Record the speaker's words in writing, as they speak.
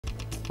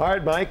All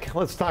right, Mike,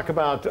 let's talk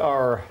about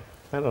our,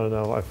 I don't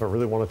know if I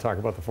really want to talk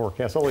about the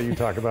forecast. I'll let you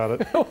talk about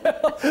it. Well,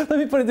 let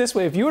me put it this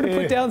way. If you were to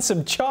put down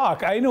some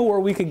chalk, I know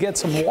where we could get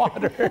some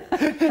water.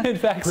 In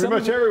fact, pretty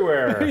much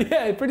everywhere.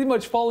 Yeah, pretty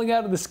much falling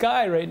out of the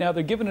sky right now.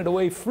 They're giving it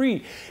away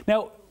free.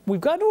 Now, we've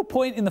gotten to a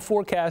point in the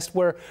forecast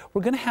where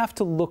we're going to have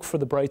to look for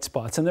the bright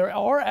spots, and there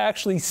are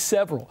actually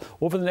several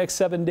over the next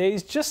 7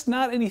 days, just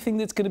not anything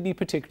that's going to be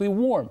particularly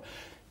warm.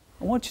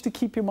 I want you to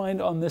keep your mind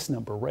on this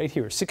number right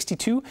here,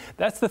 62.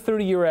 That's the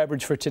 30-year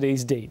average for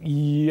today's date.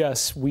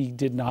 Yes, we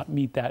did not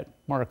meet that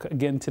mark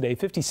again today.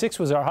 56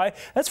 was our high.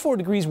 That's 4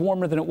 degrees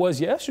warmer than it was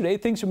yesterday.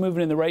 Things are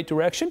moving in the right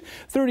direction.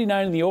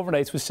 39 in the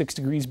overnights was 6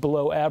 degrees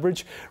below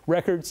average.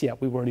 Records, yeah,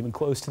 we weren't even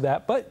close to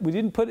that, but we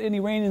didn't put any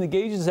rain in the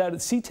gauges out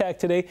at SeaTac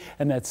today,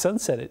 and that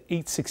sunset at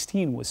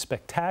 8:16 was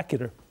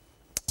spectacular.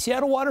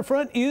 Seattle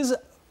waterfront is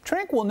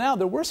tranquil now.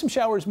 There were some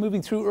showers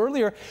moving through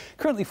earlier.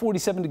 Currently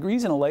 47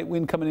 degrees and a light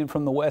wind coming in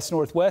from the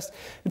west-northwest.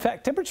 In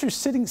fact, temperatures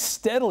sitting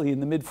steadily in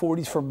the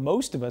mid-40s for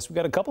most of us. We've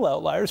got a couple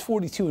outliers,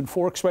 42 in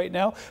Forks right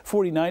now,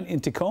 49 in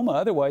Tacoma.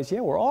 Otherwise, yeah,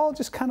 we're all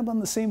just kind of on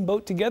the same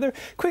boat together.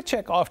 Quick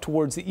check off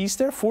towards the east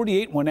there.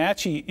 48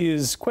 Wenatchee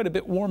is quite a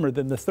bit warmer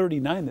than the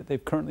 39 that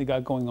they've currently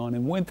got going on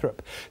in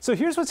Winthrop. So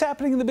here's what's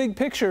happening in the big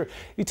picture.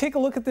 You take a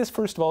look at this.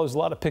 First of all, there's a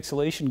lot of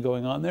pixelation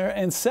going on there.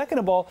 And second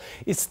of all,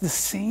 it's the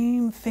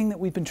same thing that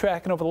we've been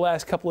tracking over the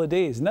last couple of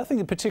days.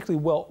 Nothing particularly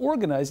well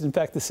organized. In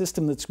fact, the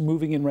system that's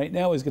moving in right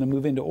now is going to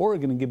move into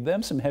Oregon and give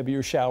them some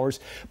heavier showers,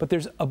 but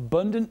there's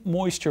abundant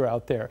moisture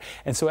out there.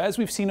 And so as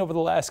we've seen over the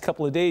last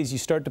couple of days, you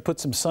start to put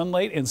some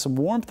sunlight and some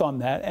warmth on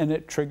that, and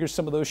it triggers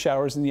some of those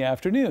showers in the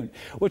afternoon.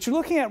 What you're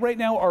looking at right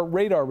now are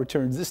radar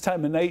returns. This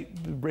time of night,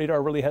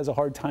 radar really has a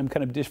hard time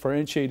kind of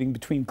differentiating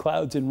between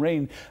clouds and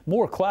rain.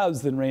 More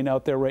clouds than rain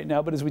out there right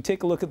now, but as we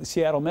take a look at the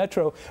Seattle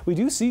Metro, we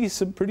do see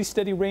some pretty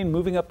steady rain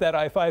moving up that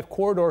I-5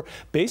 corridor,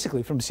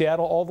 basically from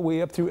Seattle all the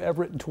way up through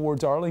Everett and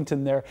towards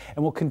Arlington there,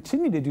 and we'll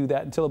continue to do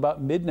that until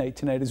about midnight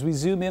tonight. As we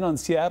zoom in on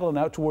Seattle and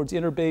out towards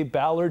Inner Bay,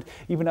 Ballard,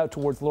 even out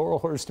towards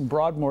Laurelhurst and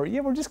Broadmoor,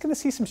 yeah, we're just going to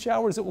see some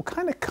showers that will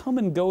kind of come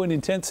and go in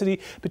intensity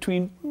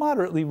between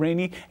moderately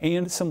rainy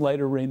and some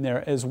lighter rain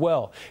there as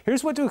well.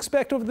 Here's what to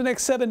expect over the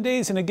next 7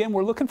 days, and again,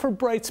 we're looking for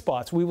bright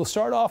spots. We will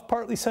start off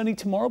partly sunny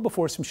tomorrow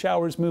before some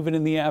showers moving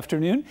in the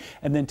afternoon,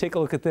 and then take a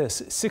look at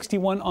this.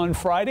 61 on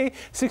Friday,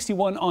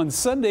 61 on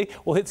Sunday.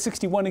 We'll hit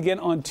 61 again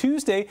on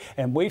Tuesday,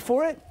 and wait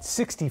for it,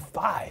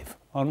 65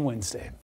 on Wednesday.